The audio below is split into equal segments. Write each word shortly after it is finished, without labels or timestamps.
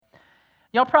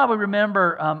Y'all probably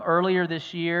remember earlier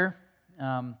this year,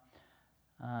 um,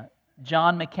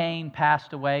 John McCain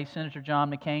passed away. Senator John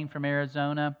McCain from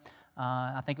Arizona.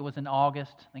 I think it was in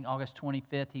August. I think August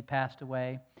 25th he passed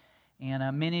away.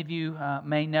 And many of you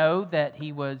may know that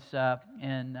he was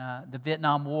in the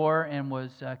Vietnam War and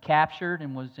was captured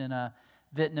and was in a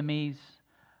Vietnamese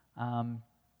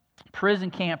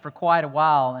prison camp for quite a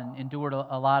while and endured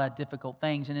a lot of difficult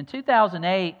things. And in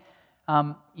 2008,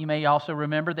 you may also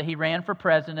remember that he ran for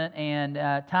president, and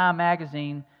Time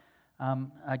Magazine,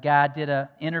 a guy did an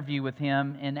interview with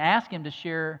him and asked him to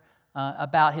share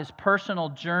about his personal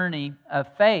journey of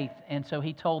faith. And so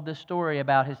he told this story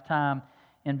about his time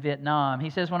in Vietnam. He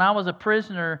says, "When I was a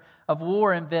prisoner of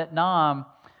war in Vietnam,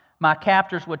 my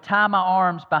captors would tie my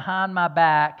arms behind my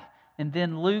back and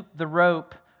then loop the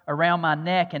rope around my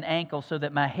neck and ankle so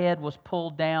that my head was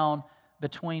pulled down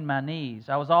between my knees.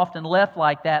 I was often left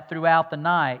like that throughout the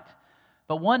night.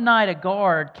 But one night a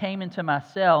guard came into my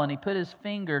cell and he put his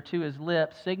finger to his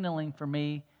lips, signaling for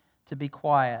me to be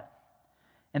quiet.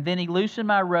 And then he loosened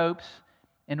my ropes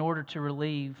in order to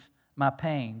relieve my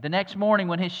pain. The next morning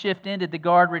when his shift ended, the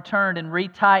guard returned and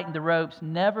retightened the ropes,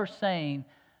 never saying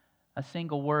a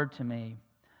single word to me.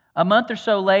 A month or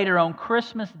so later, on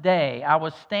Christmas Day, I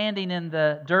was standing in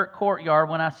the dirt courtyard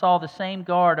when I saw the same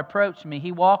guard approach me.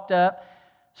 He walked up,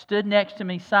 stood next to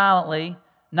me silently,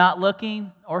 not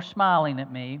looking or smiling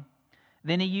at me.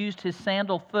 Then he used his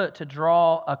sandal foot to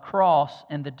draw a cross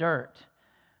in the dirt.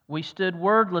 We stood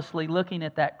wordlessly looking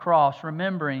at that cross,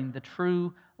 remembering the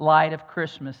true light of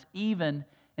Christmas, even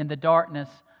in the darkness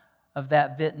of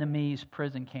that Vietnamese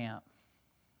prison camp."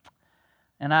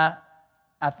 And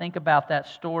I think about that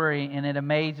story, and it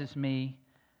amazes me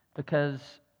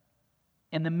because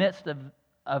in the midst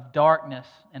of darkness,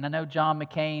 and I know John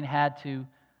McCain had to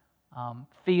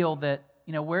feel that,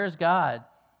 where's God?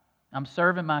 I'm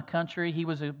serving my country. He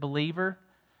was a believer.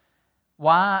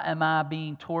 Why am I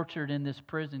being tortured in this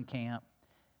prison camp?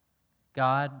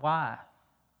 God, why?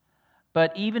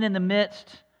 But even in the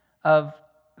midst of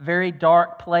very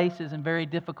dark places and very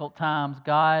difficult times,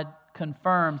 God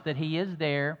confirms that He is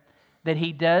there, that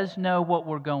He does know what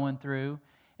we're going through,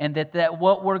 and that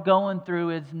what we're going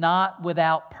through is not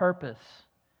without purpose.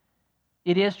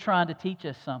 It is trying to teach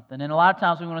us something. And a lot of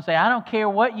times we want to say, I don't care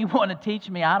what you want to teach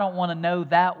me, I don't want to know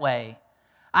that way.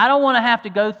 I don't want to have to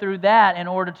go through that in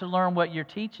order to learn what you're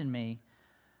teaching me.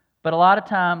 But a lot of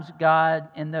times God,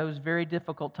 in those very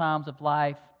difficult times of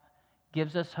life,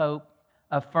 gives us hope,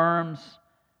 affirms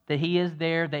that He is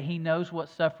there, that He knows what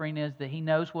suffering is, that He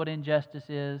knows what injustice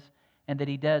is, and that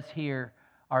He does hear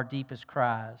our deepest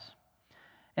cries.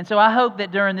 And so I hope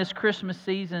that during this Christmas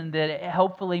season, that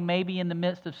hopefully maybe in the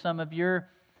midst of some of your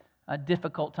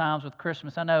difficult times with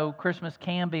Christmas, I know Christmas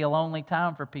can be a lonely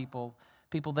time for people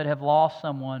that have lost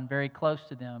someone very close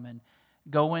to them, and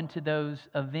go into those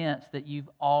events that you've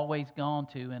always gone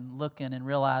to and looking and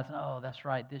realizing, oh, that's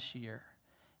right, this year.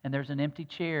 And there's an empty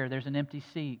chair, there's an empty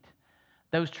seat.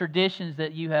 Those traditions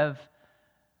that you have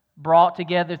brought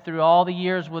together through all the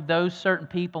years with those certain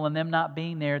people and them not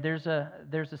being there, there's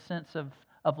a sense of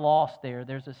loss there.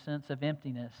 There's a sense of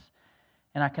emptiness.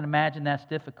 And I can imagine that's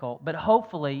difficult. But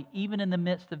hopefully, even in the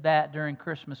midst of that during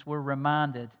Christmas, we're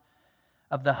reminded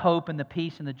of the hope and the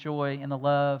peace and the joy and the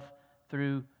love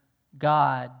through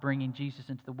God bringing Jesus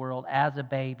into the world as a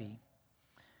baby.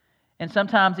 And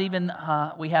sometimes even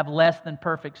we have less than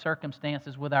perfect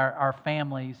circumstances with our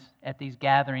families at these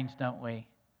gatherings, don't we?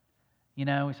 We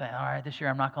say, all right, this year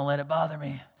I'm not going to let it bother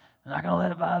me. I'm not going to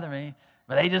let it bother me.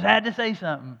 But they just had to say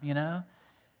something,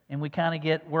 And we kind of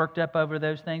get worked up over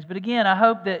those things. But again, I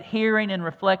hope that hearing and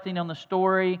reflecting on the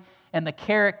story and the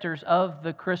characters of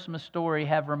the Christmas story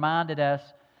have reminded us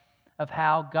of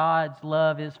how God's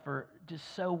love is for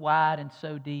just so wide and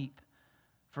so deep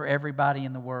for everybody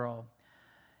in the world.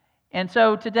 And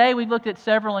so today we looked at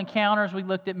several encounters. We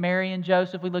looked at Mary and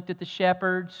Joseph. We looked at the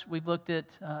shepherds. We've looked at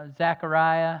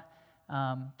Zechariah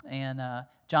and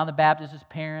John the Baptist's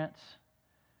parents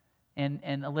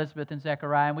and Elizabeth and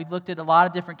Zechariah. And we've looked at a lot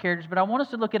of different characters. But I want us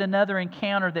to look at another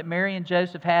encounter that Mary and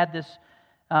Joseph had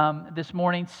this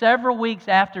morning, several weeks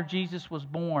after Jesus was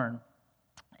born.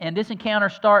 And this encounter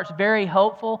starts very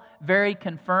hopeful, very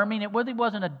confirming. It really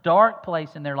wasn't a dark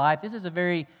place in their life. This is a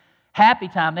very happy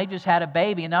time. They just had a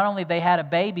baby. And not only they had a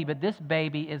baby, but this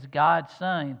baby is God's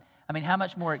son. I mean, how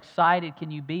much more excited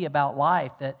can you be about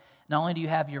life that not only do you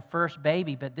have your first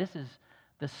baby, but this is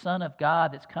the Son of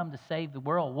God that's come to save the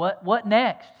world. What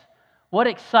next? What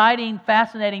exciting,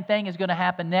 fascinating thing is going to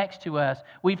happen next to us?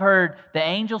 We've heard the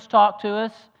angels talk to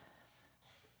us.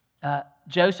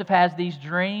 Joseph has these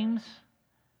dreams.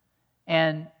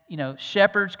 And,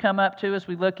 shepherds come up to us.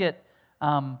 We look at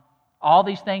all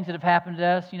these things that have happened to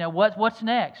us. What's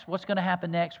next? What's going to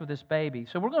happen next with this baby?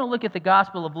 So we're going to look at the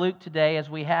Gospel of Luke today, as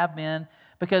we have been,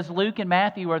 because Luke and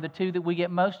Matthew are the two that we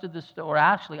get most of the, or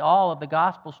actually all of the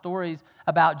Gospel stories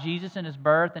about Jesus and His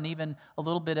birth, and even a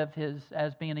little bit of His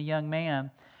as being a young man.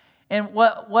 And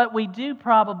what we do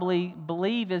probably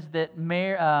believe is that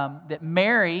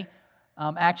Mary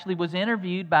actually was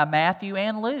interviewed by Matthew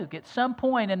and Luke. At some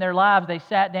point in their lives, they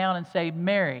sat down and said,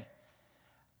 Mary,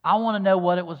 I want to know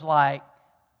what it was like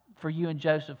for you and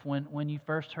Joseph when you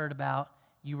first heard about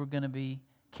you were going to be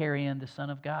carrying the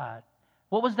Son of God.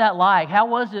 What was that like? How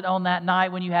was it on that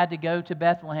night when you had to go to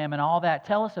Bethlehem and all that?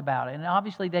 Tell us about it. And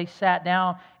obviously they sat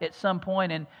down at some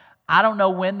point, and I don't know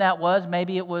when that was.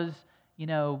 Maybe it was,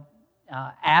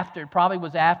 probably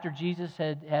was after Jesus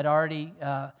had already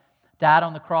died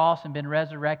on the cross and been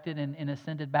resurrected and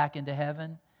ascended back into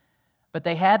heaven. But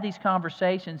they had these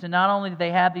conversations, and not only did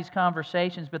they have these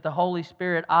conversations, but the Holy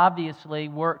Spirit obviously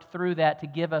worked through that to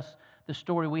give us the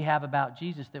story we have about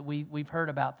Jesus that we've heard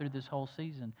about through this whole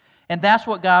season. And that's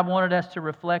what God wanted us to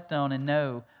reflect on and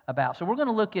know about. So we're going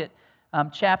to look at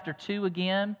chapter 2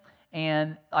 again.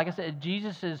 And like I said,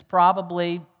 Jesus is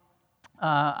probably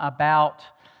about,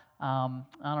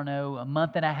 a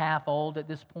month and a half old at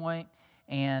this point.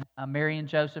 And Mary and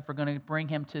Joseph are going to bring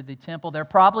him to the temple. They're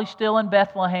probably still in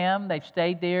Bethlehem. They've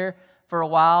stayed there for a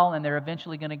while, and they're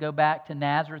eventually going to go back to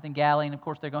Nazareth in Galilee. And of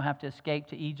course, they're going to have to escape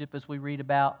to Egypt, as we read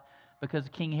about, because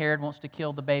King Herod wants to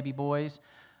kill the baby boys.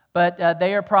 But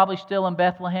they are probably still in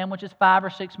Bethlehem, which is 5 or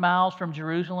 6 miles from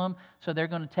Jerusalem. So they're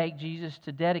going to take Jesus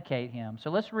to dedicate him. So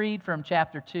let's read from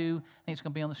chapter 2. I think it's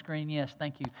going to be on the screen. Yes,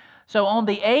 thank you. So on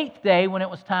the 8th day, when it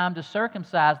was time to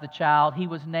circumcise the child, he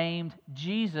was named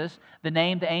Jesus, the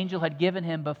name the angel had given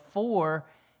him before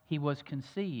he was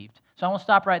conceived. So I want to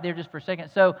stop right there just for a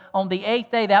second. So on the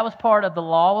 8th day, that was part of the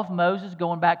law of Moses,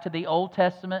 going back to the Old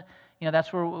Testament.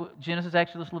 That's where Genesis,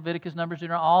 Exodus, Leviticus, Numbers,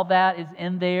 Deuteronomy, all that is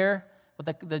in there.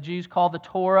 What the Jews call the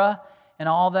Torah, and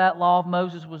all that law of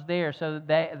Moses was there. So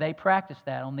they practiced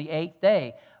that on the 8th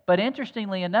day. But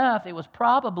interestingly enough, it was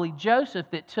probably Joseph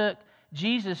that took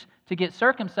Jesus to get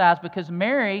circumcised, because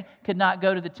Mary could not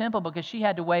go to the temple because she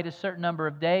had to wait a certain number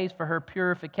of days for her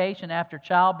purification after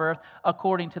childbirth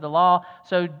according to the law.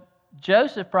 So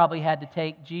Joseph probably had to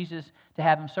take Jesus to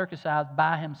have him circumcised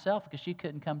by himself because she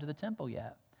couldn't come to the temple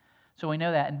yet. So we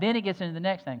know that. And then it gets into the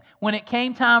next thing. When it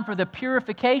came time for the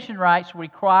purification rites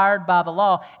required by the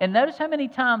law, and notice how many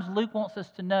times Luke wants us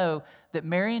to know that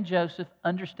Mary and Joseph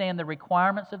understand the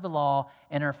requirements of the law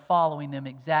and are following them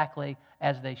exactly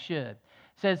as they should. It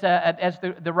says, as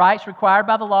the rites required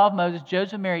by the law of Moses,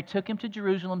 Joseph and Mary took him to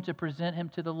Jerusalem to present him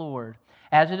to the Lord.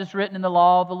 As it is written in the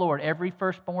law of the Lord, every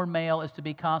firstborn male is to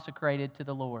be consecrated to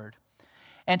the Lord,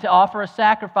 and to offer a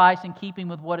sacrifice in keeping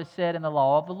with what is said in the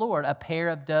law of the Lord, a pair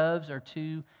of doves or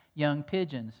 2 young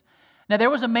pigeons. Now there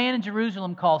was a man in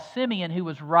Jerusalem called Simeon who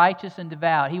was righteous and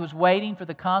devout. He was waiting for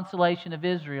the consolation of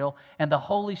Israel, and the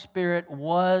Holy Spirit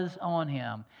was on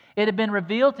him. It had been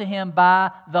revealed to him by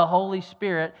the Holy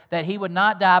Spirit that he would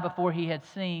not die before he had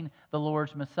seen the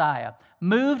Lord's Messiah.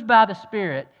 Moved by the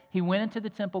Spirit, he went into the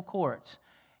temple courts.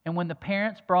 And when the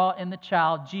parents brought in the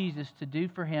child Jesus to do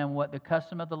for him what the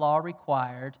custom of the law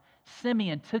required,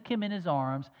 Simeon took him in his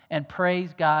arms and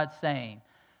praised God, saying,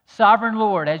 Sovereign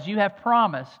Lord, as you have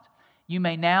promised, you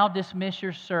may now dismiss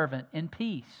your servant in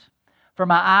peace. For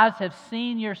my eyes have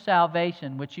seen your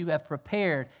salvation, which you have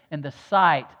prepared in the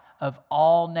sight of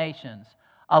all nations,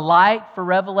 a light for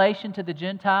revelation to the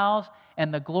Gentiles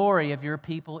and the glory of your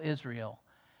people Israel.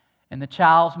 And the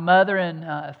child's mother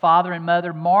and father and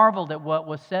mother marveled at what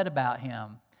was said about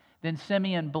him. Then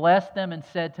Simeon blessed them and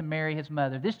said to Mary his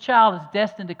mother, This child is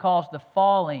destined to cause the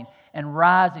falling and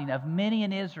rising of many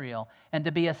in Israel, and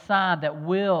to be a sign that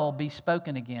will be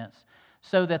spoken against,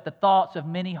 so that the thoughts of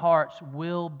many hearts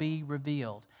will be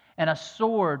revealed. And a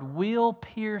sword will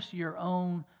pierce your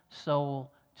own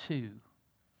soul too.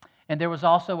 And there was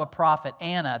also a prophet,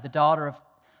 Anna, the daughter of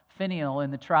Phanuel in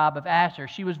the tribe of Asher.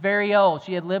 She was very old.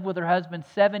 She had lived with her husband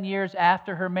 7 years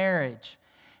after her marriage,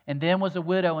 and then was a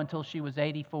widow until she was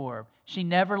 84. She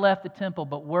never left the temple,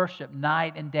 but worshiped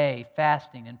night and day,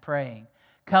 fasting and praying.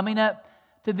 Coming up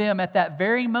to them at that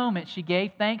very moment, she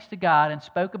gave thanks to God and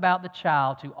spoke about the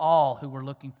child to all who were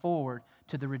looking forward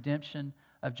to the redemption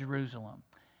of Jerusalem.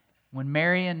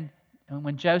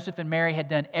 When Joseph and Mary had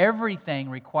done everything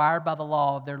required by the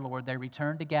law of their Lord, they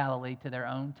returned to Galilee, to their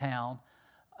own town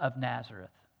of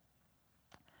Nazareth.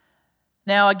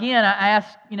 Now again, I ask,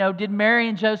 did Mary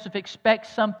and Joseph expect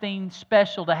something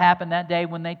special to happen that day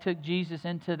when they took Jesus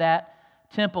into that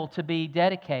temple to be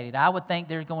dedicated? I would think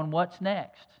they're going, what's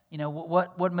next?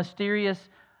 What mysterious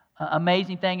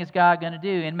amazing thing is God going to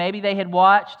do? And maybe they had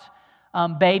watched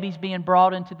babies being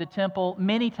brought into the temple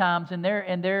many times, and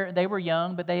they were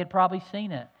young, but they had probably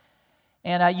seen it.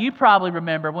 And you probably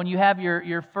remember when you have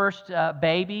your first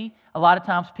baby, a lot of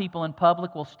times people in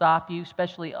public will stop you,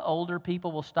 especially older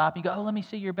people will stop you and go, "Oh, let me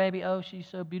see your baby. Oh, she's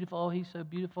so beautiful. Oh, he's so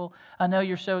beautiful. I know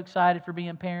you're so excited for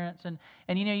being parents." And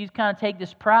you kind of take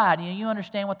this pride. You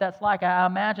understand what that's like. I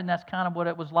imagine that's kind of what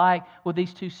it was like with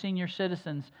these two senior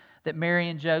citizens that Mary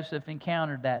and Joseph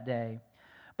encountered that day.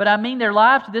 But I mean, their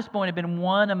lives to this point have been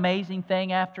one amazing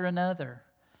thing after another.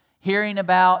 Hearing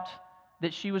about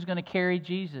that she was going to carry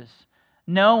Jesus,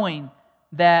 knowing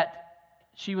that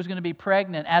she was going to be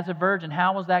pregnant as a virgin.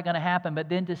 How was that going to happen? But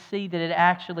then to see that it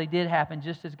actually did happen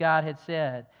just as God had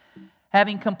said.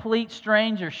 Having complete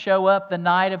strangers show up the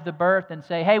night of the birth and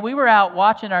say, "Hey, we were out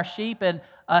watching our sheep and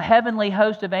a heavenly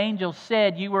host of angels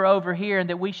said you were over here and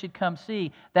that we should come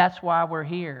see. That's why we're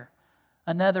here."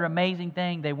 Another amazing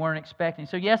thing they weren't expecting.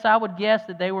 So yes, I would guess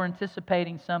that they were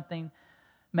anticipating something,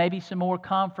 maybe some more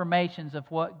confirmations of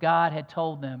what God had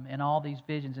told them in all these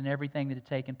visions and everything that had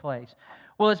taken place.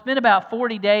 Well, it's been about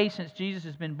 40 days since Jesus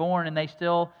has been born, and they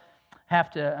still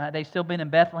they've still been in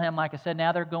Bethlehem, like I said.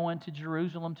 Now they're going to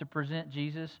Jerusalem to present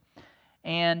Jesus.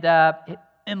 And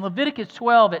in Leviticus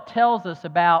 12, it tells us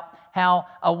about how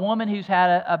a woman who's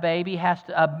had a baby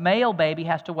a male baby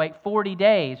has to wait 40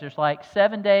 days. There's like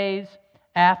 7 days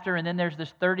after, and then there's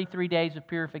this 33 days of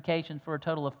purification for a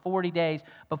total of 40 days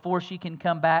before she can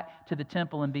come back to the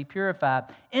temple and be purified.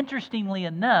 Interestingly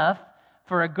enough,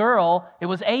 for a girl, it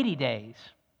was 80 days.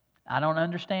 I don't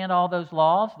understand all those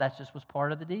laws. That just was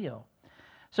part of the deal.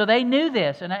 So they knew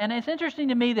this, and it's interesting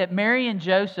to me that Mary and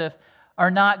Joseph are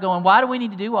not going, "Why do we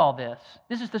need to do all this?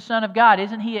 This is the Son of God.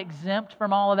 Isn't He exempt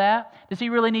from all of that? Does He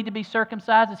really need to be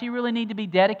circumcised? Does He really need to be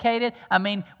dedicated?" I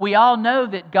mean, we all know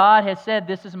that God has said,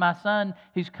 "This is my Son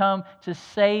who's come to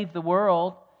save the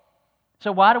world."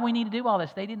 So why do we need to do all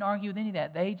this? They didn't argue with any of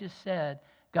that. They just said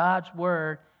God's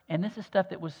Word, and this is stuff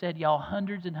that was said, y'all,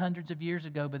 hundreds and hundreds of years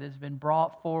ago, but it's been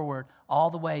brought forward all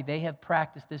the way. They have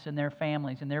practiced this in their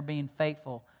families, and they're being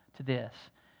faithful to this.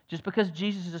 Just because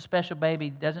Jesus is a special baby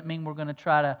doesn't mean we're going to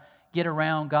try to get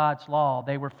around God's law.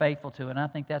 They were faithful to it, and I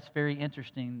think that's very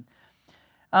interesting.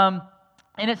 And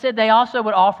it said they also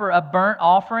would offer a burnt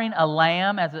offering, a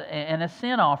lamb, and a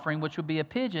sin offering, which would be a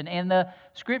pigeon. And the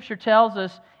Scripture tells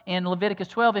us in Leviticus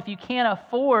 12, if you can't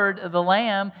afford the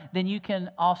lamb, then you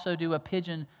can also do a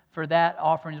pigeon for that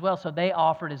offering as well. So they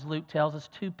offered, as Luke tells us,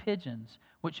 2 pigeons,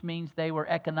 which means they were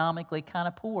economically kind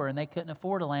of poor, and they couldn't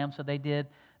afford a lamb, so they did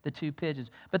the 2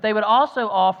 pigeons. But they would also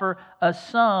offer a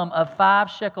sum of 5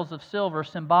 shekels of silver,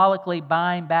 symbolically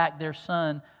buying back their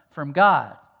son from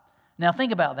God. Now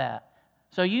think about that.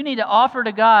 So you need to offer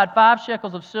to God 5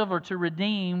 shekels of silver to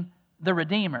redeem the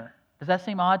Redeemer. Does that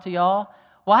seem odd to y'all?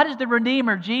 Why does the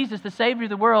Redeemer, Jesus, the Savior of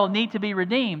the world, need to be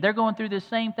redeemed? They're going through the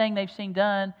same thing they've seen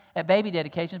done at baby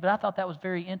dedications, but I thought that was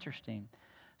very interesting.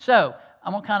 So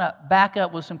I'm going to kind of back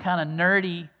up with some kind of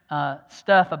nerdy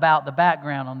stuff about the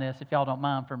background on this, if y'all don't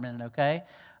mind for a minute, okay?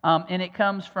 And it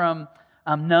comes from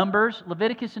Numbers,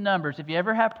 Leviticus and Numbers. If you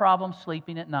ever have problems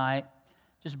sleeping at night,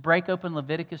 just break open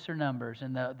Leviticus or Numbers,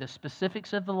 and the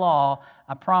specifics of the law,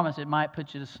 I promise it might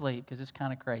put you to sleep because it's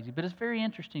kind of crazy. But it's very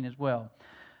interesting as well.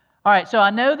 All right, so I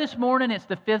know this morning it's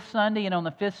the 5th Sunday, and on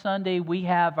the 5th Sunday we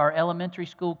have our elementary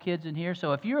school kids in here.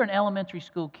 So if you're an elementary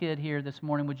school kid here this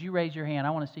morning, would you raise your hand? I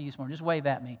want to see you this morning. Just wave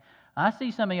at me. I see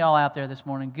some of y'all out there this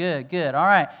morning. Good, good. All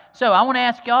right. So I want to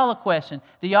ask y'all a question.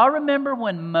 Do y'all remember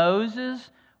when Moses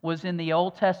was in the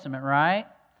Old Testament, right?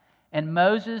 And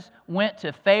Moses went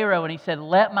to Pharaoh and he said,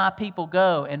 "Let my people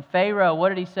go." And Pharaoh, what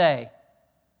did he say?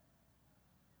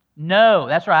 No.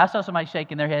 That's right. I saw somebody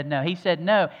shaking their head no. He said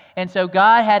no. And so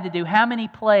God had to do how many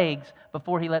plagues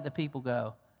before He let the people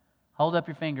go? Hold up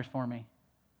your fingers for me.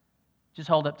 Just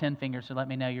hold up 10 fingers to let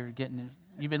me know you've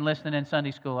been listening in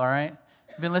Sunday school, all right?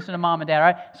 You've been listening to Mom and Dad,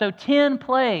 all right? So 10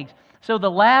 plagues. So the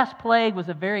last plague was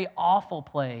a very awful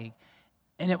plague.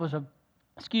 And it was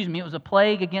a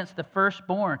plague against the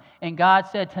firstborn. And God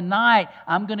said, "Tonight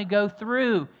I'm going to go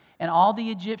through, and all the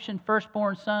Egyptian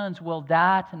firstborn sons will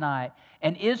die tonight.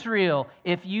 And Israel,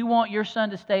 if you want your son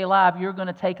to stay alive, you're going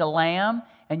to take a lamb,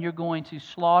 and you're going to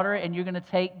slaughter it, and you're going to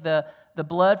take the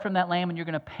blood from that lamb, and you're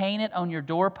going to paint it on your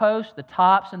doorposts, the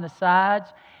tops and the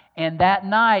sides. And that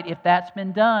night, if that's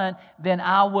been done, then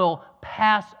I will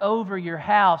pass over your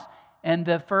house, and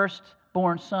the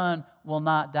firstborn son will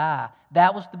not die."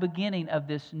 That was the beginning of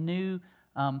this new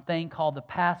thing called the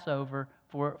Passover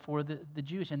for the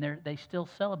Jewish, and they still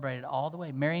celebrate it all the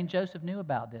way. Mary and Joseph knew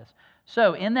about this.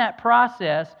 So in that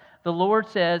process, the Lord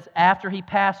says, after he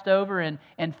passed over and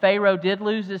Pharaoh did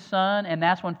lose his son, and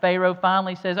that's when Pharaoh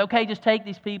finally says, okay, just take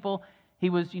these people. He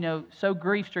was, so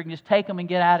grief-stricken, just take them and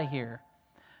get out of here.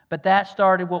 But that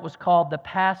started what was called the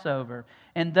Passover.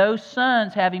 And those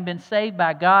sons, having been saved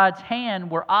by God's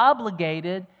hand, were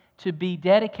obligated to be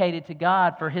dedicated to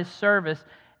God for His service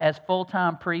as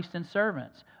full-time priests and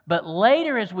servants. But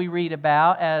later, as we read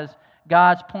about, as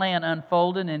God's plan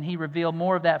unfolded and He revealed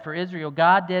more of that for Israel,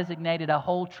 God designated a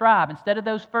whole tribe. Instead of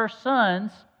those first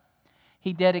sons,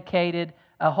 He dedicated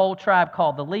a whole tribe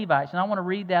called the Levites. And I want to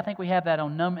read that. I think we have that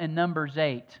in Numbers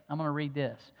 8. I'm going to read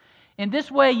this. In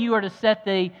this way, you are to set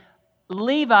the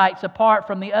Levites apart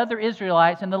from the other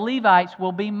Israelites, and the Levites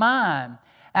will be mine.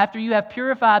 After you have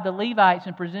purified the Levites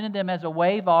and presented them as a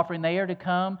wave offering, they are to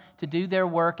come to do their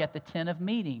work at the tent of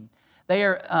meeting. They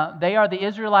are the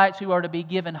Israelites who are to be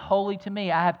given wholly to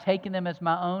me. I have taken them as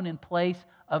my own in place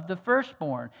of the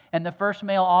firstborn and the first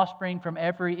male offspring from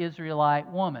every Israelite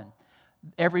woman.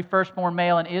 Every firstborn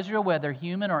male in Israel, whether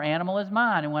human or animal, is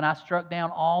mine. And when I struck down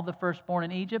all the firstborn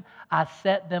in Egypt, I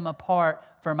set them apart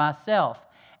for myself.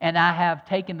 And I have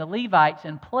taken the Levites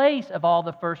in place of all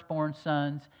the firstborn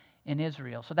sons in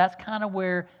Israel. So that's kind of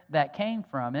where that came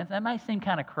from. And that might seem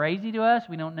kind of crazy to us.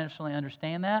 We don't necessarily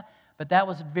understand that. But that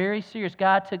was very serious.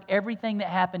 God took everything that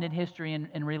happened in history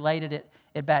and related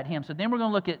it back to Him. So then we're going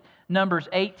to look at Numbers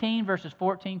 18, verses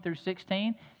 14 through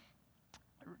 16.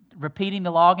 Repeating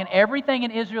the law again. Everything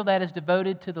in Israel that is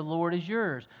devoted to the Lord is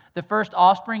yours. The first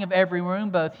offspring of every womb,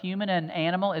 both human and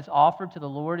animal, is offered to the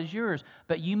Lord as yours.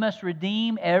 But you must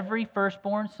redeem every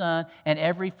firstborn son and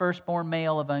every firstborn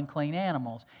male of unclean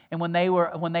animals. And when they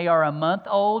are a month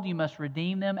old, you must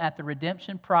redeem them at the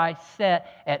redemption price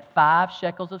set at 5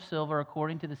 shekels of silver,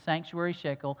 according to the sanctuary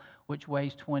shekel, which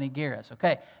weighs 20 gerahs.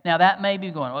 Okay, now that may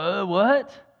be going, oh,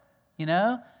 what?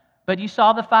 But you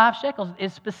saw the 5 shekels.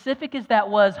 As specific as that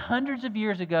was hundreds of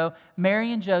years ago,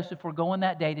 Mary and Joseph were going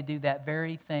that day to do that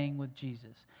very thing with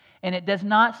Jesus. And it does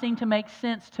not seem to make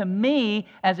sense to me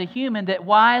as a human that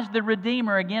why is the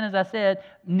Redeemer, again, as I said,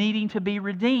 needing to be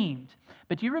redeemed?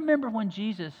 But you remember when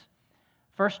Jesus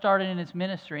first started in His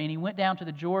ministry and He went down to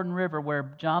the Jordan River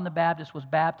where John the Baptist was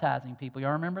baptizing people.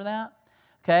 Y'all remember that?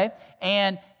 Okay?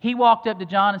 And He walked up to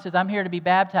John and says, I'm here to be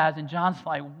baptized. And John's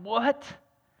like, what?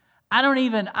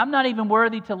 I'm not even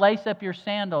worthy to lace up your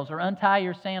sandals or untie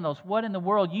your sandals. What in the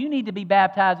world? You need to be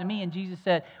baptized in me. And Jesus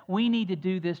said, we need to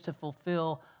do this to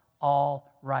fulfill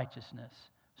all righteousness.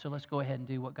 So let's go ahead and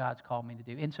do what God's called me to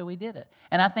do. And so we did it.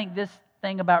 And I think this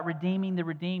thing about redeeming the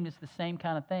redeemed is the same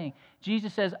kind of thing.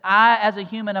 Jesus says, I, as a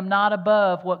human, am not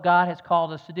above what God has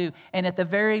called us to do. And at the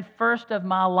very first of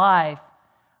my life,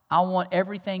 I want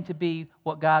everything to be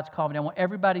what God's called me. I want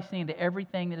everybody seeing that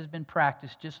everything that has been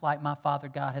practiced, just like my Father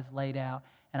God has laid out,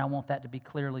 and I want that to be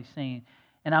clearly seen.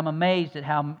 And I'm amazed at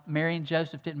how Mary and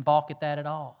Joseph didn't balk at that at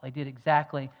all. They did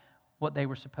exactly what they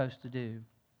were supposed to do.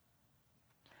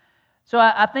 So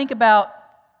I think about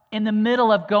in the middle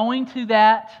of going through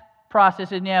that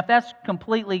process, and if that's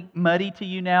completely muddy to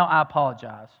you now, I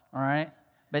apologize, all right?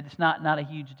 But it's not a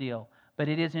huge deal. But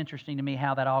it is interesting to me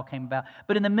how that all came about.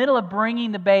 But in the middle of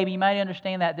bringing the baby, you might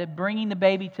understand that bringing the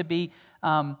baby to be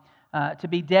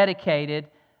dedicated,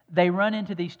 they run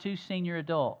into these 2 senior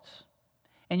adults.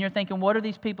 And you're thinking, what are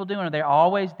these people doing? Are they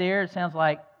always there? It sounds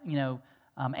like,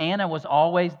 Anna was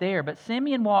always there. But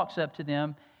Simeon walks up to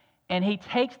them, and he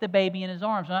takes the baby in his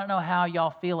arms. And I don't know how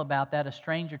y'all feel about that, a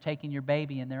stranger taking your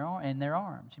baby in their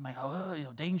arms. You might go,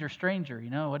 danger, stranger.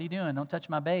 What are you doing? Don't touch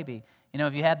my baby.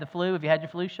 If you had the flu, if you had your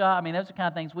flu shot, those are the kind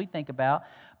of things we think about.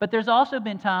 But there's also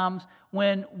been times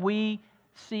when we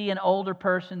see an older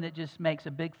person that just makes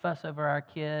a big fuss over our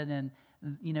kid, and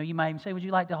you might even say, would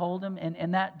you like to hold him?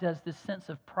 And that does this sense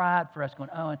of pride for us going,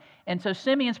 oh. And so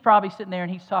Simeon's probably sitting there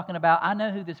and he's talking about, I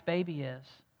know who this baby is.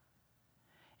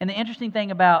 And the interesting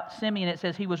thing about Simeon, it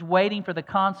says he was waiting for the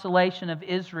consolation of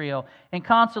Israel. And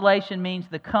consolation means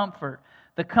the comfort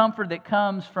that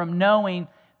comes from knowing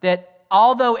that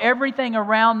although everything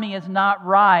around me is not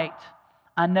right,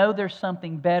 I know there's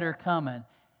something better coming.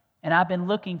 And I've been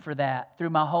looking for that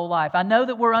through my whole life. I know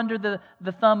that we're under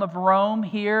the thumb of Rome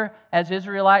here as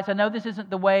Israelites. I know this isn't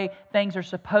the way things are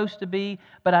supposed to be,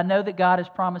 but I know that God has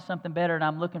promised something better, and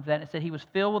I'm looking for that. And it said he was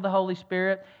filled with the Holy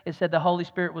Spirit. It said the Holy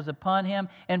Spirit was upon him.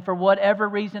 And for whatever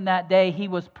reason that day, he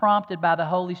was prompted by the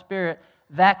Holy Spirit.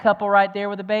 That couple right there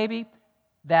with the baby,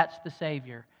 that's the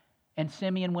Savior. And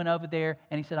Simeon went over there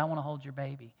and he said, I want to hold your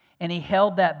baby. And he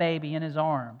held that baby in his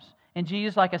arms. And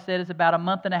Jesus, like I said, is about a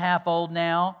month and a half old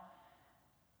now.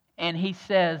 And he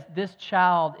says, this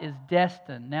child is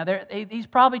destined. Now, he's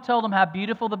probably told them how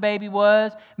beautiful the baby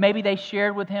was. Maybe they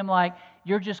shared with him, like,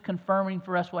 you're just confirming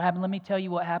for us what happened. Let me tell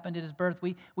you what happened at his birth.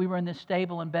 We were in this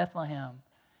stable in Bethlehem.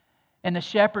 And the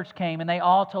shepherds came, and they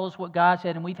all told us what God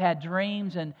said, and we've had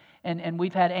dreams, and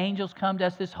we've had angels come to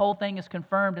us. This whole thing is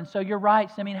confirmed. And so you're right,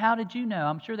 Simeon. How did you know?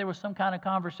 I'm sure there was some kind of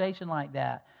conversation like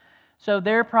that. So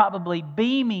they're probably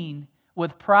beaming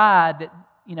with pride that,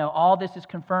 all this is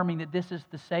confirming that this is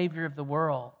the Savior of the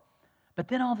world. But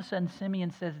then all of a sudden,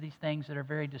 Simeon says these things that are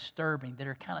very disturbing, that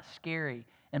are kind of scary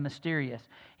and mysterious.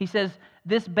 He says,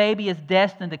 this baby is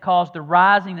destined to cause the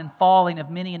rising and falling of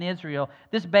many in Israel.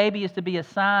 This baby is to be a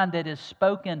sign that is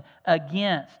spoken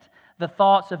against. The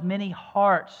thoughts of many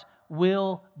hearts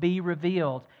will be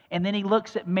revealed. And then he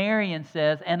looks at Mary and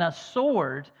says, and a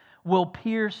sword will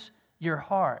pierce your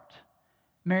heart.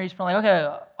 Mary's probably like,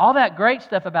 okay, all that great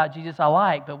stuff about Jesus I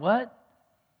like, but what?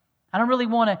 I don't really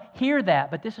want to hear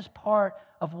that, but this is part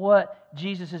of what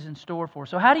Jesus is in store for.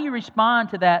 So how do you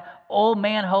respond to that old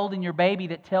man holding your baby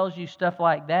that tells you stuff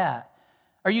like that?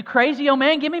 Are you crazy, old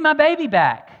man? Give me my baby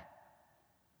back.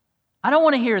 I don't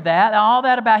want to hear that. All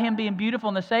that about him being beautiful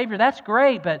and the Savior, that's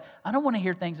great, but I don't want to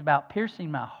hear things about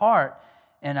piercing my heart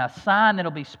and a sign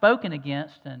that'll be spoken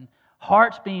against and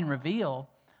hearts being revealed.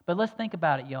 But let's think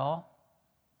about it, y'all.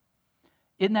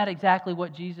 Isn't that exactly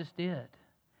what Jesus did?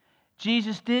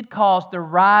 Jesus did cause the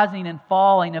rising and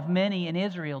falling of many in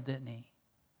Israel, didn't He?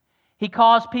 He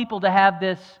caused people to have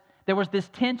there was this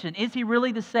tension. Is He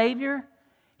really the Savior?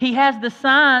 He has the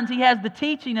signs, He has the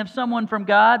teaching of someone from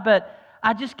God, but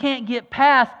I just can't get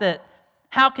past that.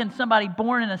 How can somebody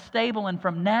born in a stable and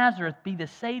from Nazareth be the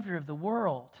Savior of the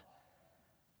world?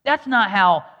 That's not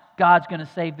how God's going to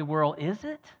save the world, is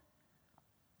it?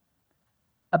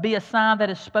 Be a sign that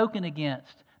is spoken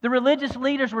against. The religious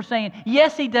leaders were saying,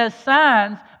 yes, He does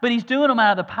signs, but He's doing them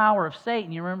out of the power of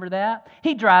Satan. You remember that?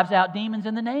 He drives out demons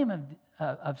in the name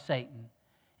of Satan.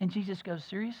 And Jesus goes,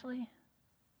 seriously?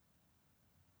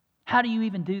 How do you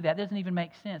even do that? It doesn't even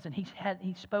make sense. And he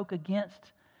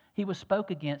was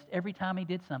spoke against every time He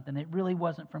did something. It really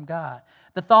wasn't from God.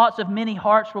 The thoughts of many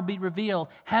hearts will be revealed.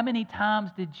 How many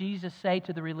times did Jesus say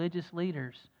to the religious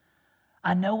leaders,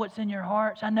 I know what's in your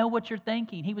hearts. I know what you're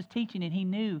thinking. He was teaching and He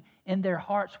knew in their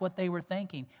hearts what they were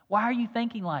thinking. Why are you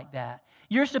thinking like that?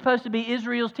 You're supposed to be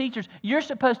Israel's teachers. You're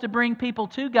supposed to bring people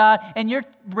to God, and you're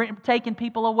taking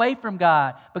people away from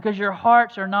God because your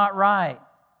hearts are not right.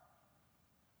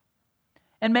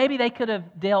 And maybe they could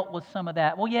have dealt with some of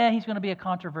that. Well, yeah, He's going to be a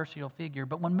controversial figure.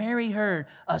 But when Mary heard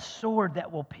a sword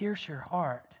that will pierce your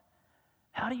heart,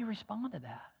 how do you respond to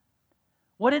that?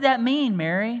 What did that mean,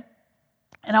 Mary?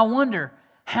 And I wonder,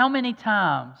 how many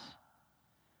times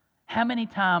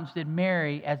did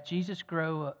Mary, as Jesus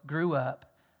grew up,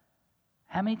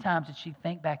 how many times did she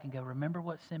think back and go, remember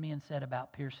what Simeon said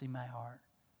about piercing my heart?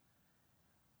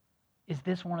 Is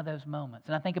this one of those moments?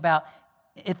 And I think about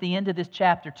at the end of this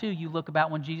chapter 2, you look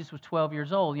about when Jesus was 12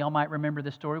 years old. Y'all might remember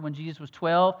this story. When Jesus was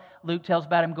 12, Luke tells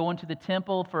about Him going to the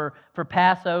temple for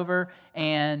Passover,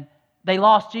 and they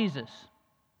lost Jesus.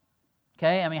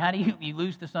 Okay, I mean, how do you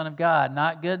lose the Son of God?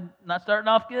 Not good, not starting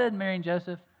off good, Mary and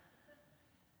Joseph.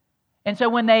 And so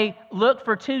when they looked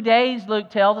for 2 days, Luke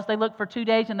tells us, they looked for 2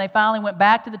 days and they finally went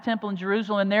back to the temple in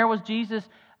Jerusalem, and there was Jesus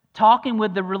talking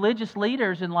with the religious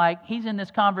leaders, and He's in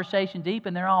this conversation deep,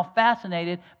 and they're all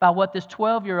fascinated by what this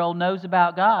 12-year-old knows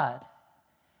about God.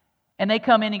 And they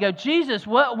come in and go, Jesus,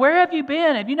 where have you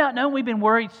been? Have you not known we've been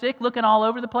worried sick, looking all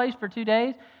over the place for 2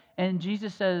 days? And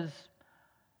Jesus says,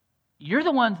 you're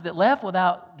the ones that left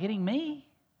without getting me.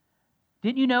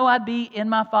 Didn't you know I'd be in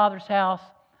my Father's house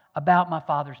about my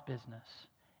Father's business?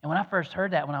 And when I first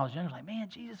heard that when I was young, I was like, man,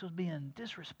 Jesus was being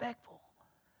disrespectful.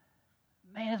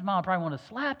 Man, his mom probably wanted to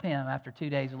slap him after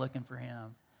 2 days of looking for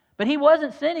him. But He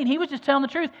wasn't sinning. He was just telling the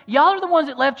truth. Y'all are the ones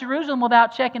that left Jerusalem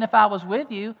without checking if I was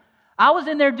with you. I was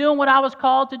in there doing what I was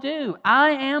called to do.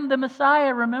 I am the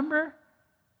Messiah, remember?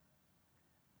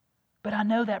 But I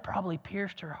know that probably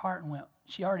pierced her heart and went,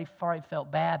 she already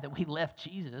felt bad that we left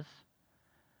Jesus.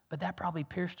 But that probably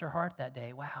pierced her heart that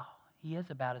day. Wow, He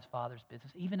is about His Father's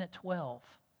business, even at 12.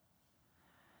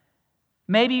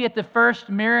 Maybe at the first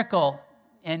miracle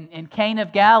in Cana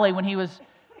of Galilee when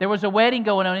there was a wedding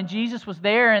going on and Jesus was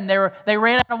there and they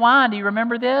ran out of wine. Do you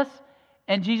remember this?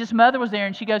 And Jesus' mother was there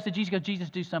and she goes to Jesus, Jesus,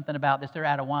 do something about this. They're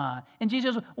out of wine. And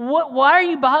Jesus goes, why are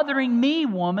you bothering me,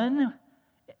 woman?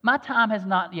 My time has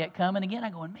not yet come. And again,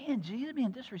 I'm going, man, Jesus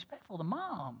being disrespectful to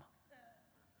Mom.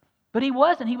 But He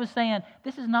wasn't. He was saying,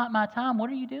 this is not my time. What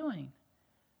are you doing?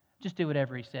 Just do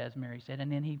whatever He says, Mary said.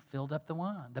 And then He filled up the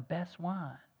wine, the best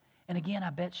wine. And again, I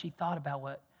bet she thought about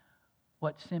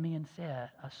what Simeon said.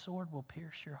 A sword will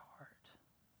pierce your heart.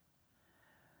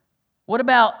 What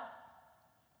about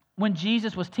when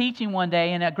Jesus was teaching one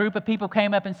day and a group of people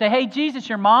came up and said, hey, Jesus,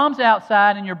 your mom's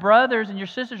outside and your brothers and your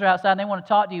sisters are outside and they want to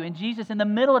talk to you. And Jesus, in the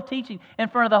middle of teaching in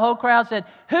front of the whole crowd, said,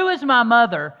 who is my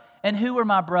mother and who are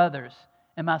my brothers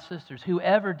and my sisters?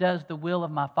 Whoever does the will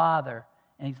of my Father.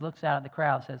 And he looks out at the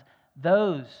crowd and says,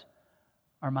 those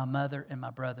are my mother and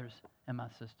my brothers and my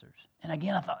sisters. And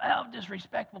again, I thought, how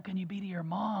disrespectful can you be to your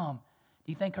mom?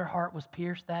 Do you think her heart was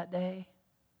pierced that day?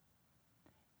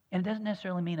 And it doesn't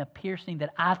necessarily mean a piercing that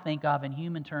I think of in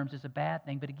human terms is a bad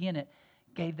thing. But again, it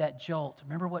gave that jolt.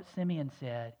 Remember what Simeon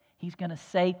said. He's going to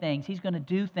say things. He's going to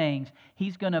do things.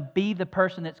 He's going to be the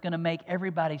person that's going to make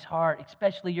everybody's heart,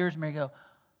 especially yours, Mary, go,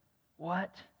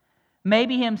 what?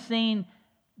 Maybe him seeing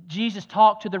Jesus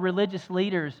talk to the religious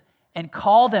leaders and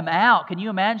call them out. Can you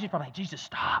imagine? He's probably like, Jesus,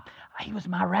 stop. He was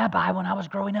my rabbi when I was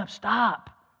growing up.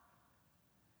 Stop.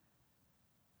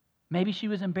 Maybe she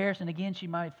was embarrassed, and again, she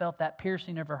might have felt that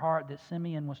piercing of her heart that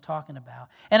Simeon was talking about.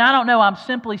 And I don't know, I'm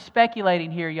simply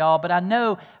speculating here, y'all, but I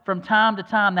know from time to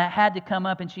time that had to come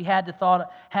up, and she had to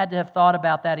have thought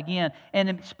about that again. And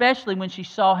especially when she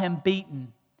saw him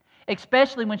beaten,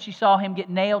 especially when she saw him get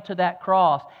nailed to that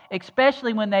cross,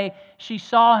 especially when she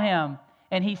saw him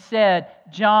and he said,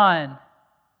 John,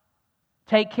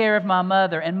 take care of my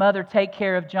mother, and mother, take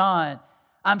care of John.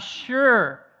 I'm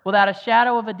sure, without a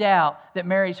shadow of a doubt, that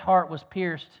Mary's heart was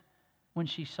pierced when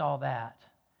she saw that.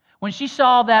 When she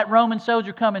saw that Roman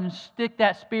soldier come and stick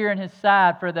that spear in his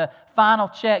side for the final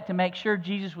check to make sure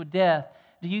Jesus would death,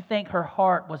 do you think her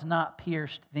heart was not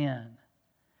pierced then?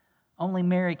 Only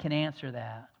Mary can answer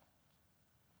that.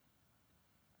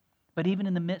 But even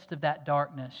in the midst of that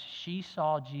darkness, she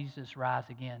saw Jesus rise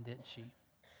again, didn't she?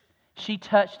 She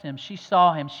touched him. She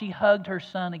saw him. She hugged her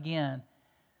son again.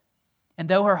 And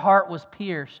though her heart was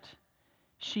pierced,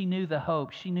 she knew the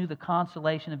hope. She knew the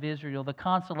consolation of Israel, the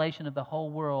consolation of the whole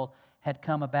world had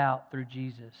come about through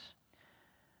Jesus.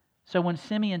 So when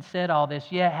Simeon said all this,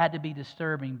 yeah, it had to be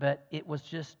disturbing, but it was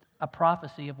just a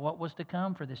prophecy of what was to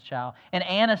come for this child. And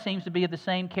Anna seems to be of the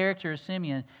same character as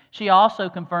Simeon. She also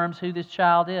confirms who this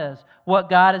child is,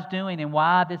 what God is doing, and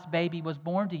why this baby was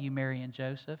born to you, Mary and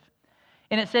Joseph.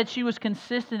 And it said she was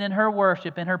consistent in her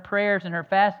worship, in her prayers, and her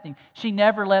fasting. She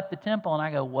never left the temple. And I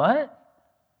go, what?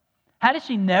 How did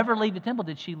she never leave the temple?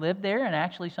 Did she live there? And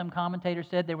actually some commentators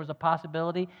said there was a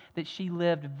possibility that she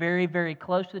lived very, very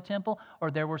close to the temple,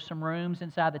 or there were some rooms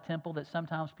inside the temple that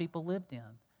sometimes people lived in.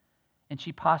 And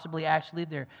she possibly actually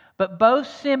lived there. But both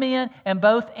Simeon and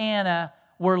both Anna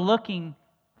were looking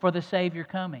for the Savior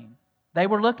coming. They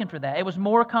were looking for that. It was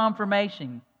more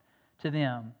confirmation to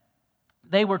them.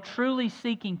 They were truly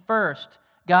seeking first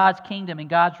God's kingdom and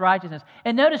God's righteousness.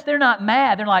 And notice they're not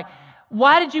mad. They're like,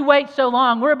 why did you wait so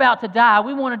long? We're about to die.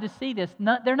 We wanted to see this.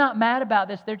 They're not mad about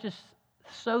this. They're just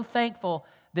so thankful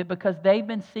that because they've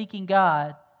been seeking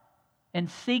God and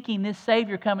seeking this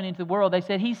Savior coming into the world, they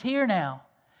said, He's here now.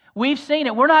 We've seen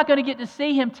it. We're not going to get to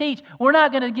see Him teach. We're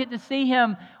not going to get to see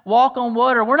Him walk on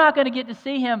water. We're not going to get to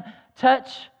see Him touch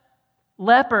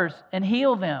lepers and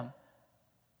heal them.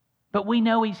 But we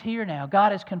know He's here now.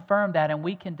 God has confirmed that, and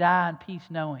we can die in peace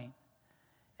knowing.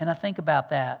 And I think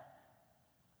about that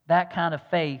kind of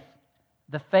faith,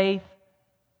 the faith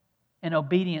and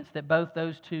obedience that both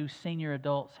those two senior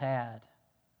adults had.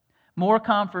 More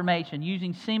confirmation,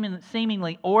 using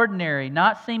seemingly ordinary,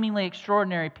 not seemingly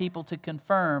extraordinary people to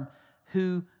confirm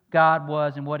who God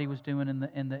was and what He was doing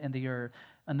in the earth.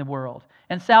 In the world.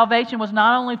 And salvation was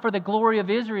not only for the glory of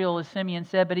Israel, as Simeon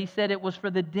said, but he said it was for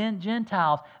the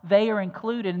Gentiles. They are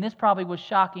included, and this probably was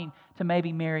shocking to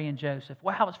maybe Mary and Joseph.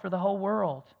 Wow, it's for the whole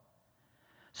world.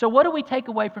 So what do we take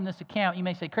away from this account? You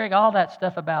may say, Craig, all that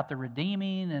stuff about the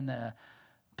redeeming and the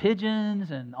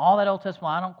pigeons and all that Old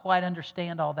Testament, I don't quite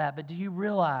understand all that, but do you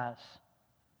realize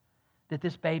that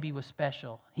this baby was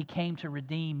special? He came to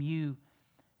redeem you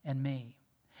and me.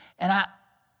 And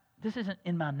this isn't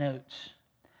in my notes,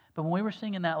 but when we were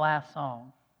singing that last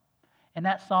song, and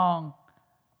that song,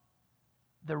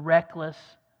 the reckless,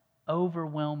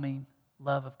 overwhelming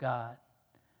love of God,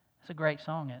 it's a great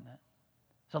song, isn't it?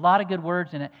 There's a lot of good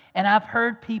words in it. And I've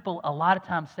heard people a lot of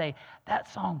times say, that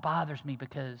song bothers me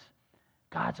because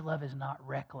God's love is not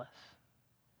reckless.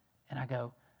 And I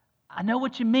go, I know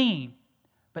what you mean.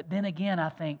 But then again, I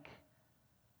think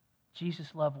Jesus'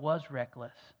 love was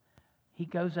reckless. He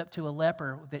goes up to a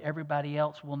leper that everybody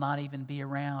else will not even be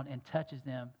around and touches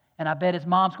them. And I bet his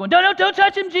mom's going, don't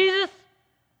touch him, Jesus.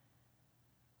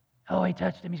 Oh, he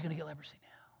touched him. He's going to get leprosy now.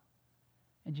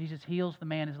 And Jesus heals the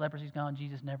man. His leprosy's gone.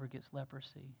 Jesus never gets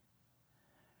leprosy.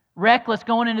 Reckless,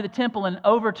 going into the temple and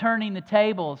overturning the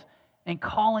tables and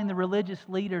calling the religious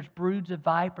leaders broods of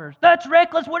vipers. That's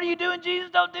reckless. What are you doing,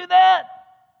 Jesus? Don't do that.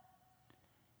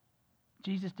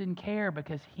 Jesus didn't care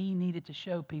because He needed to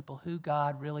show people who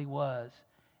God really was.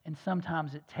 And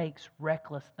sometimes it takes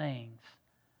reckless things.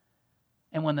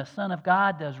 And when the Son of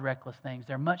God does reckless things,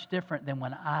 they're much different than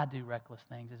when I do reckless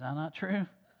things. Is that not true?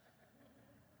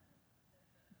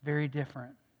 Very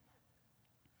different.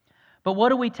 But what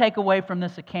do we take away from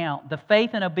this account? The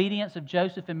faith and obedience of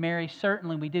Joseph and Mary,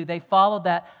 certainly we do. They followed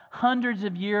that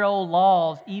hundreds-of-year-old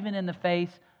laws even in the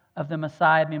face of the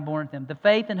Messiah being born to them. The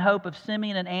faith and hope of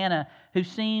Simeon and Anna, who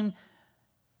seem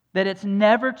that it's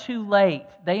never too late.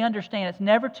 They understand it's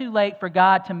never too late for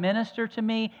God to minister to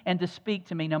me and to speak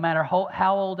to me no matter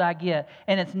how old I get.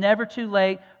 And it's never too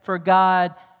late for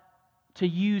God to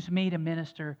use me to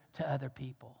minister to other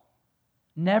people.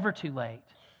 Never too late.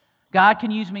 God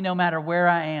can use me no matter where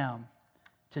I am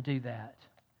to do that.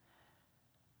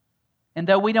 And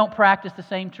though we don't practice the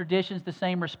same traditions, the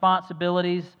same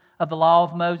responsibilities of the law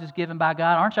of Moses given by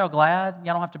God, aren't y'all glad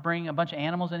y'all don't have to bring a bunch of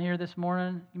animals in here this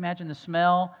morning? You imagine the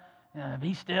smell.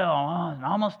 Be still,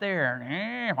 almost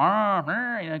there.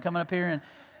 Coming up here, and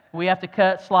we have to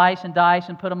cut, slice, and dice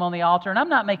and put them on the altar. And I'm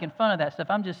not making fun of that stuff.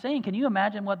 I'm just saying, can you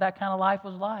imagine what that kind of life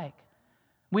was like?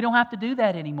 We don't have to do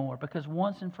that anymore because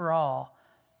once and for all.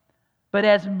 But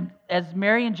as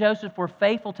Mary and Joseph were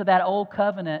faithful to that old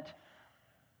covenant,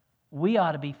 we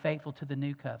ought to be faithful to the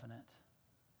new covenant.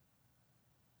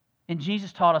 And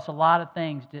Jesus taught us a lot of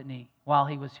things, didn't He, while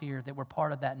He was here that were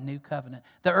part of that new covenant.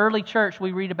 The early church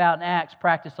we read about in Acts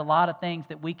practiced a lot of things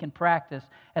that we can practice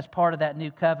as part of that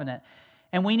new covenant.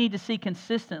 And we need to see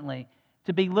consistently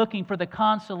to be looking for the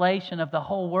consolation of the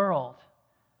whole world.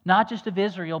 Not just of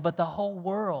Israel, but the whole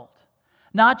world.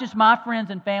 Not just my friends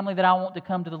and family that I want to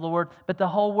come to the Lord, but the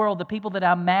whole world, the people that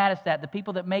I'm maddest at, the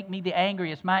people that make me the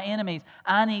angriest, my enemies.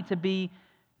 I need to be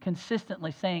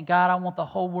consistently saying, God, I want the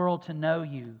whole world to know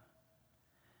You.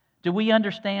 Do we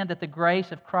understand that the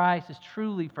grace of Christ is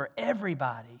truly for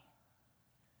everybody?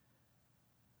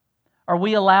 Are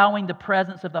we allowing the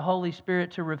presence of the Holy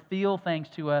Spirit to reveal things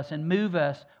to us and move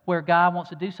us where God wants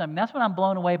to do something? That's what I'm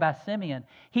blown away by Simeon.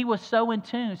 He was so in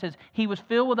tune. It says he was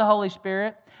filled with the Holy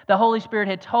Spirit. The Holy Spirit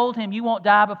had told him, you won't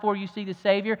die before you see the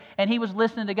Savior. And he was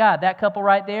listening to God. That couple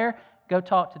right there, go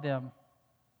talk to them.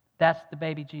 That's the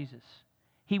baby Jesus.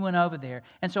 He went over there.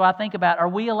 And so I think about, are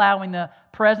we allowing the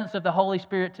presence of the Holy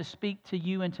Spirit to speak to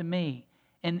you and to me?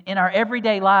 In our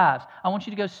everyday lives, I want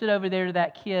you to go sit over there to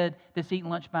that kid that's eating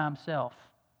lunch by himself.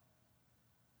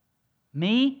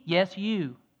 Me? Yes,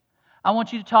 you. I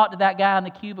want you to talk to that guy in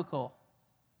the cubicle.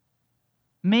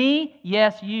 Me?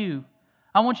 Yes, you.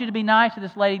 I want you to be nice to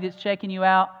this lady that's checking you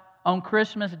out on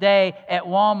Christmas Day at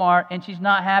Walmart and she's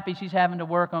not happy she's having to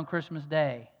work on Christmas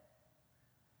Day.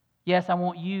 Yes, I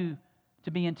want you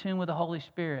to be in tune with the Holy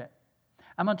Spirit.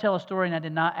 I'm going to tell a story, and I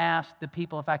did not ask the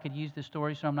people if I could use this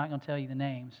story, so I'm not going to tell you the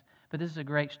names. But this is a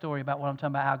great story about what I'm talking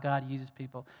about, how God uses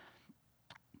people.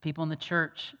 People in the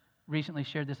church recently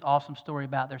shared this awesome story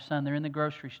about their son. They're in the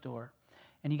grocery store,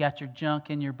 and you got your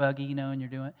junk in your buggy, and you're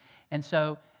doing it. And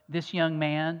so this young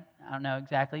man, I don't know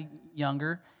exactly,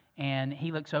 younger, and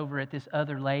he looks over at this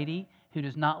other lady who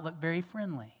does not look very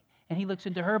friendly. And he looks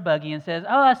into her buggy and says,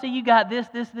 oh, I see you got this,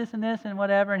 and this, and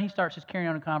whatever. And he starts just carrying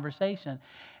on a conversation.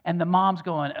 And the mom's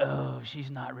going, oh, she's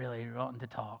not really wanting to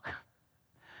talk.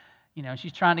 You know,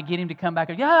 she's trying to get him to come back.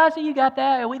 Yeah, I see you got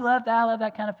that. We love that. I love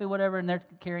that kind of food, whatever. And they're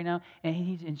carrying on.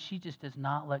 And she just does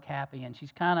not look happy. And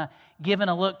she's kind of giving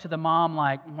a look to the mom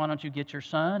like, why don't you get your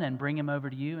son and bring him over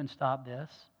to you and stop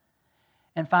this?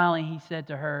 And finally he said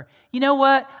to her, you know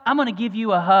what? I'm going to give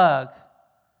you a hug.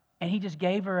 And he just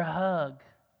gave her a hug.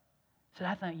 Said,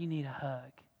 I think you need a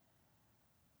hug.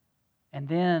 And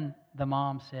then the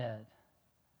mom said,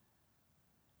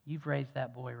 you've raised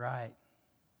that boy right.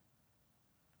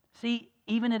 See,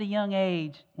 even at a young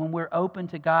age, when we're open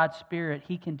to God's Spirit,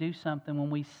 He can do something when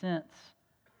we sense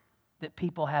that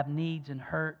people have needs and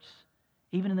hurts.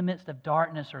 Even in the midst of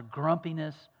darkness or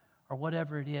grumpiness or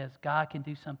whatever it is, God can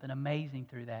do something amazing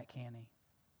through that, can He?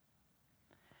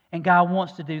 And God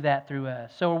wants to do that through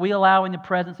us. So are we allowing the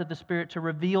presence of the Spirit to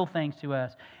reveal things to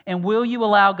us? And will you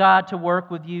allow God to work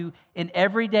with you in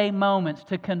everyday moments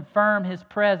to confirm His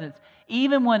presence,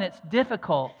 even when it's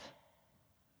difficult?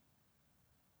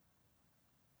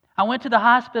 I went to the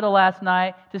hospital last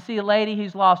night to see a lady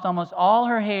who's lost almost all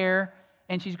her hair,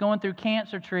 and she's going through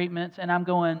cancer treatments, and I'm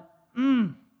going,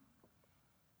 You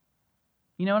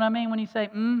know what I mean when you say,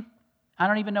 I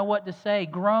don't even know what to say.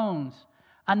 Groans.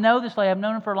 I know this lady. I've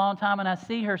known her for a long time, and I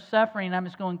see her suffering, and I'm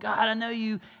just going, God, I know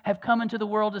you have come into the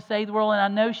world to save the world, and I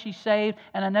know she's saved,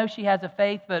 and I know she has a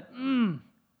faith, but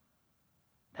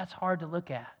that's hard to look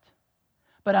at.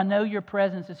 But I know your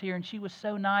presence is here, and she was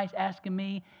so nice asking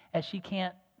me, as she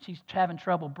can't she's having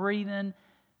trouble breathing.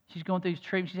 She's going through these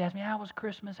treatments. She's asking me, how was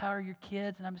Christmas? How are your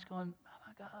kids? And I'm just going, oh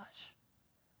my gosh.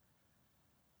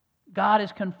 God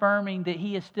is confirming that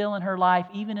He is still in her life,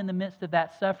 even in the midst of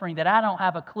that suffering that I don't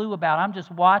have a clue about. I'm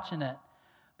just watching it.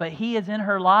 But He is in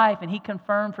her life, and He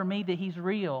confirmed for me that He's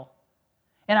real.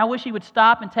 And I wish He would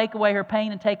stop and take away her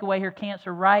pain and take away her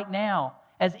cancer right now,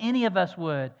 as any of us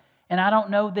would. And I don't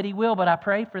know that He will, but I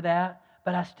pray for that.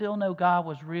 But I still know God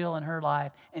was real in her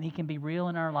life, and He can be real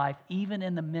in our life, even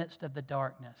in the midst of the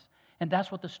darkness. And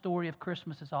that's what the story of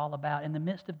Christmas is all about. In the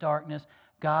midst of darkness,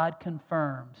 God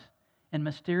confirms in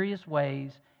mysterious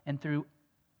ways and through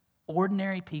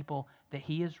ordinary people that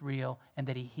He is real and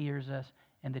that He hears us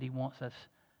and that He wants us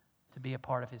to be a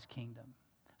part of His kingdom.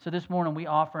 So this morning we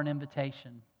offer an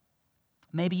invitation.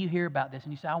 Maybe you hear about this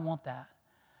and you say, I want that.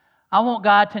 I want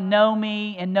God to know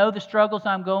me and know the struggles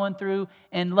I'm going through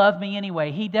and love me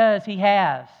anyway. He does. He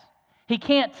has. He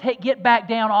can't get back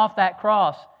down off that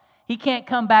cross. He can't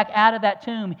come back out of that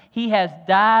tomb. He has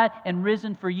died and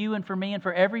risen for you and for me and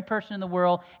for every person in the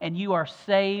world, and you are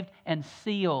saved and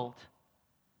sealed.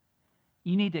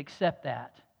 You need to accept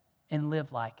that and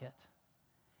live like it.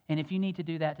 And if you need to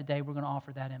do that today, we're going to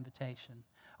offer that invitation.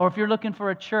 Or if you're looking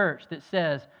for a church that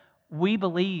says, we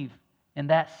believe in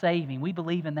that saving, we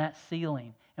believe in that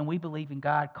sealing, and we believe in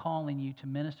God calling you to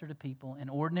minister to people in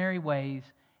ordinary ways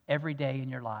every day in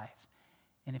your life.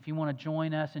 And if you want to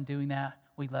join us in doing that,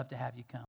 we'd love to have you come.